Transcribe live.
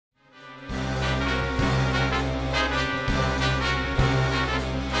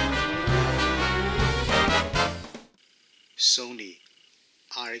SONY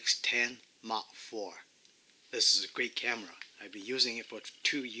RX10 Mark IV. This is a great camera. I've been using it for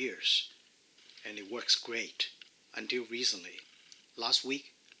 2 years and it works great until recently. Last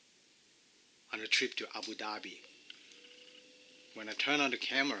week on a trip to Abu Dhabi, when I turn on the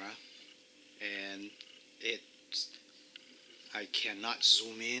camera and I cannot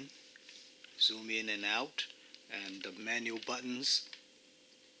zoom in and out, and the manual buttons,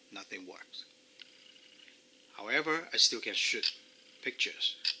 nothing works. However, I still can shoot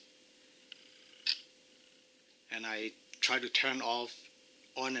pictures. And I try to turn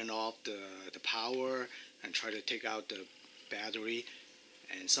on and off the power and try to take out the battery,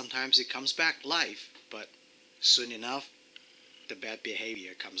 and sometimes it comes back live, but soon enough the bad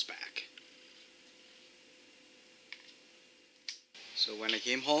behavior comes back. So when I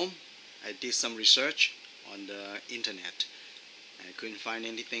came home, I did some research on the internet. I couldn't find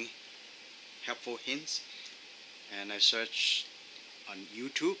anything helpful hints, and I searched on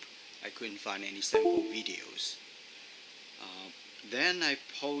YouTube. I couldn't find any sample videos. Then I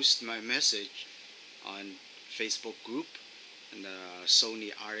post my message on Facebook group and the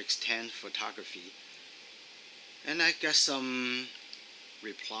Sony RX10 photography, and I got some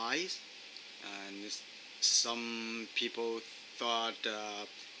replies, and some people thought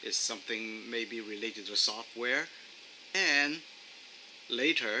it's something maybe related to software. And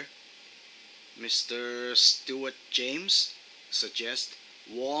later Mr. Stuart James suggests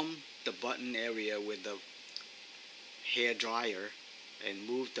warm the button area with the hair dryer and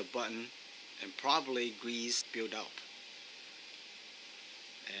move the button, and probably grease build up.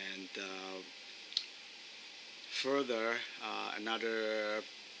 And further, another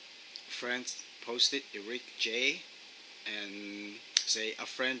friend posted, Eric J, and say a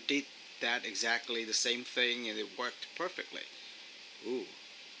friend did that exactly the same thing and it worked perfectly. Ooh.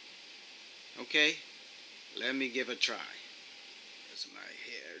 Okay, let me give it a try. Here's my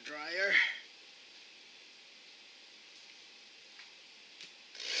hair dryer.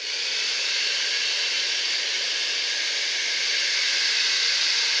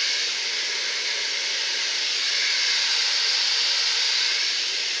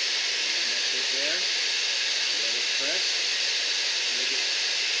 There, let it press, make it.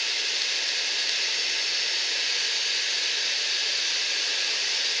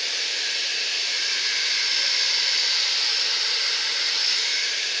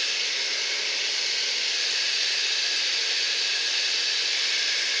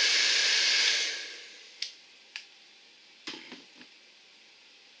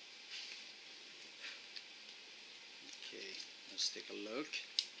 Okay, let's take a look.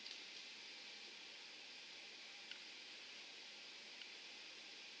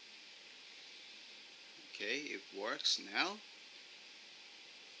 Okay, it works now.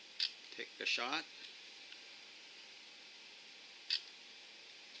 Take a shot.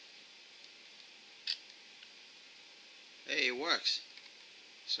 Hey, it works.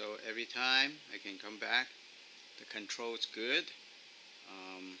 So every time I can come back, the control is good.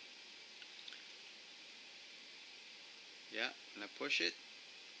 Yeah, and I push it.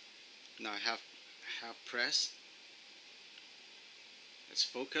 Now I have press. It's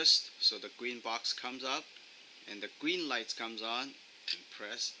focused, so the green box comes up and the green lights comes on, and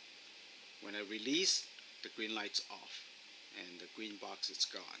press. When I release, the green light's off and the green box is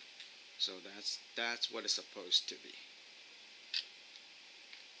gone. So that's what it's supposed to be.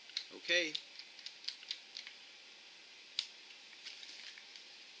 Okay,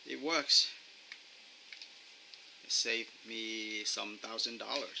 it works. It saved me some $1,000.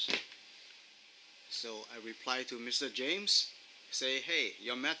 So I replied to Mr. James, say, hey,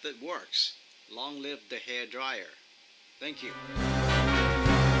 your method works. Long live the hair dryer. Thank you.